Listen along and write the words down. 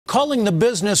Calling the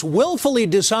business willfully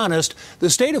dishonest, the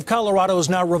state of Colorado has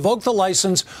now revoked the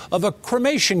license of a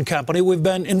cremation company we've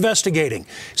been investigating.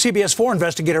 CBS 4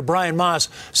 investigator Brian Moss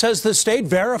says the state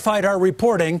verified our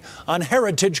reporting on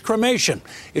Heritage Cremation.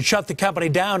 It shut the company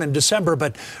down in December,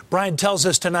 but Brian tells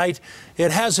us tonight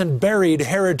it hasn't buried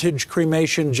Heritage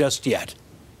Cremation just yet.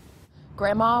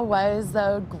 Grandma was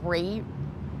a great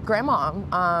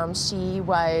grandma. She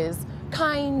was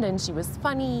kind and she was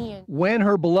funny. When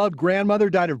her beloved grandmother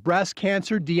died of breast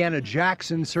cancer, Deanna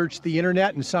Jackson searched the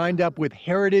internet and signed up with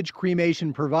Heritage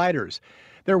Cremation providers.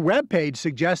 Their webpage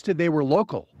suggested they were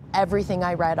local. Everything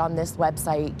I read on this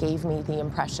website gave me the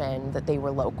impression that they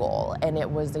were local, and it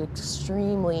was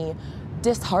extremely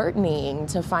disheartening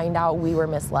to find out we were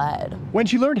misled. When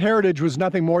she learned Heritage was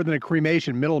nothing more than a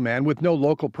cremation middleman with no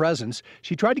local presence,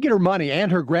 she tried to get her money and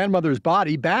her grandmother's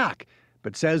body back,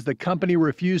 but says the company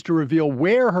refused to reveal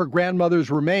where her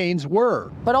grandmother's remains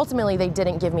were. But ultimately, they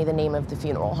didn't give me the name of the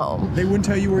funeral home. They wouldn't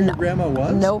tell you where your grandma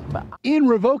was? Nope. In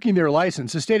revoking their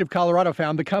license, the state of Colorado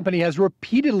found the company has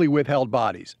repeatedly withheld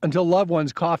bodies until loved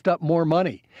ones coughed up more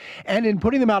money. And in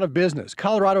putting them out of business,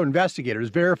 Colorado investigators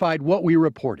verified what we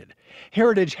reported.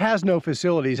 Heritage has no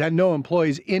facilities and no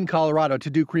employees in Colorado to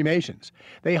do cremations.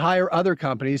 They hire other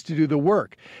companies to do the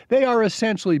work. They are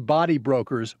essentially body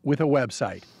brokers with a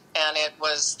website. And it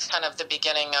was kind of the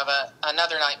beginning of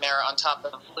another nightmare on top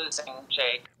of losing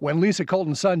Jake. When Lisa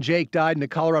Colton's son Jake died in a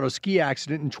Colorado ski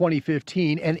accident in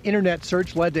 2015, an internet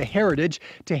search led to Heritage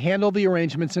to handle the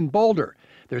arrangements in Boulder.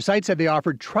 Their site said they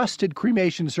offered trusted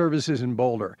cremation services in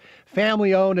Boulder,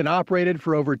 family-owned and operated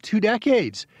for over 2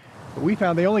 decades. But we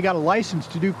found they only got a license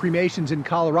to do cremations in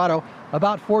Colorado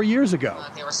about 4 years ago.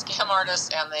 They were scam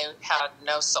artists and they had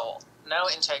no soul, no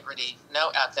integrity,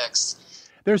 no ethics.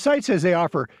 Their site says they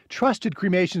offer trusted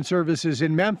cremation services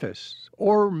in Memphis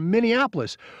or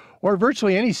Minneapolis or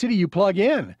virtually any city you plug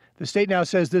in. The state now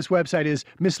says this website is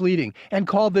misleading and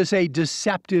called this a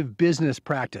deceptive business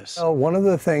practice. Well, one of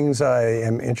the things I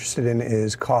am interested in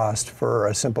is cost for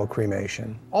a simple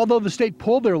cremation. Although the state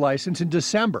pulled their license in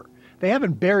December, they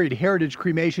haven't buried Heritage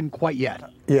Cremation quite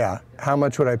yet. Yeah, how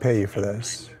much would I pay you for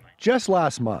this? Just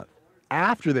last month,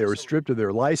 after they were stripped of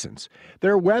their license,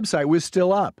 their website was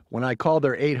still up when I called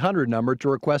their 800 number to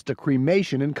request a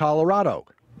cremation in Colorado.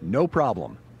 No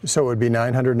problem. So it would be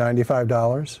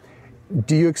 $995?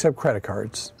 Do you accept credit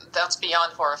cards? That's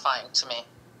beyond horrifying to me.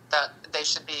 That they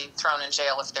should be thrown in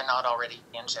jail if they're not already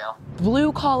in jail.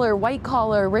 Blue collar, white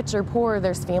collar, rich or poor,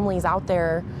 there's families out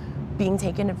there being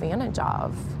taken advantage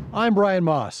of. I'm Brian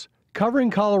Moss,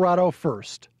 covering Colorado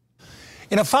first.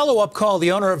 In a follow-up call,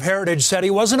 the owner of Heritage said he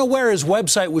wasn't aware his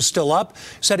website was still up,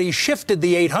 said he shifted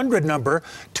the 800 number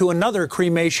to another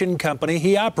cremation company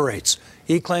he operates.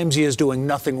 He claims he is doing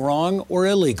nothing wrong or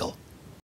illegal.